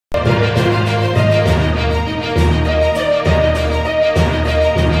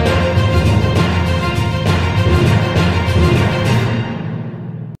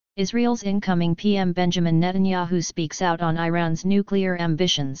Israel's incoming PM Benjamin Netanyahu speaks out on Iran's nuclear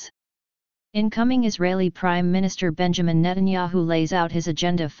ambitions. Incoming Israeli Prime Minister Benjamin Netanyahu lays out his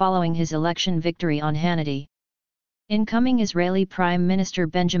agenda following his election victory on Hannity. Incoming Israeli Prime Minister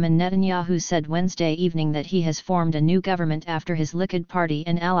Benjamin Netanyahu said Wednesday evening that he has formed a new government after his Likud party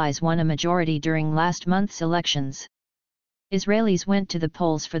and allies won a majority during last month's elections. Israelis went to the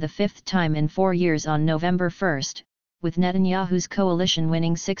polls for the fifth time in 4 years on November 1, with Netanyahu's coalition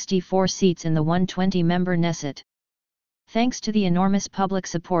winning 64 seats in the 120-member Knesset. Thanks to the enormous public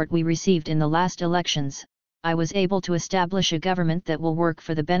support we received in the last elections, I was able to establish a government that will work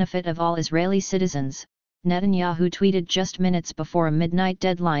for the benefit of all Israeli citizens, Netanyahu tweeted just minutes before a midnight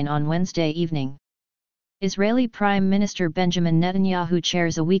deadline on Wednesday evening. Israeli Prime Minister Benjamin Netanyahu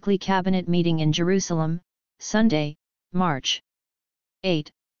chairs a weekly cabinet meeting in Jerusalem, Sunday, March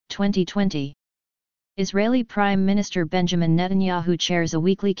 8, 2020. Israeli Prime Minister Benjamin Netanyahu chairs a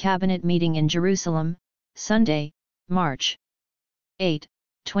weekly cabinet meeting in Jerusalem, Sunday, March 8,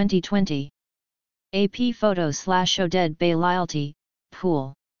 2020. AP photo/Oded Beilalti,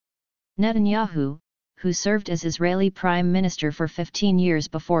 Pool. Netanyahu, who served as Israeli Prime Minister for 15 years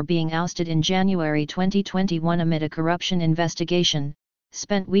before being ousted in January 2021 amid a corruption investigation,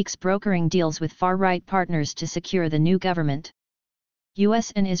 spent weeks brokering deals with far-right partners to secure the new government.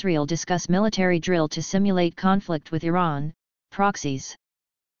 US and Israel discuss military drill to simulate conflict with Iran, proxies.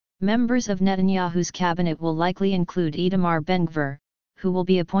 Members of Netanyahu's cabinet will likely include Itamar Ben-Gvir, who will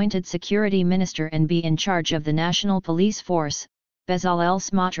be appointed security minister and be in charge of the National Police Force, Bezalel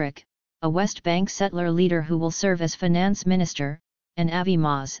Smotrich, a West Bank settler leader who will serve as finance minister, and Avi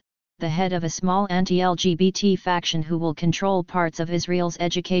Maoz, the head of a small anti-LGBT faction who will control parts of Israel's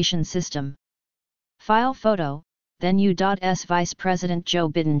education system. File photo. Then U.S. Vice President Joe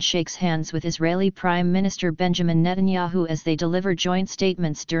Biden shakes hands with Israeli Prime Minister Benjamin Netanyahu as they deliver joint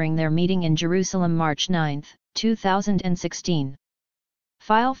statements during their meeting in Jerusalem March 9, 2016.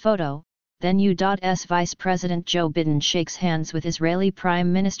 File photo. Then U.S. Vice President Joe Biden shakes hands with Israeli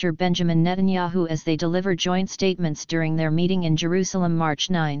Prime Minister Benjamin Netanyahu as they deliver joint statements during their meeting in Jerusalem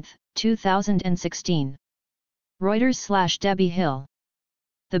March 9, 2016. Reuters/Debbie Hill.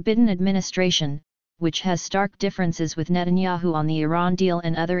 The Biden administration, which has stark differences with Netanyahu on the Iran deal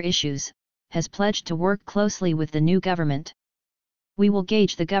and other issues, has pledged to work closely with the new government. We will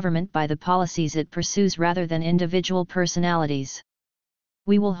gauge the government by the policies it pursues rather than individual personalities.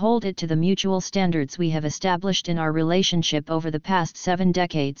 We will hold it to the mutual standards we have established in our relationship over the past 7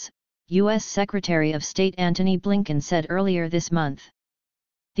 decades, U.S. Secretary of State Antony Blinken said earlier this month.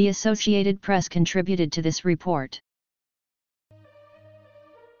 The Associated Press contributed to this report.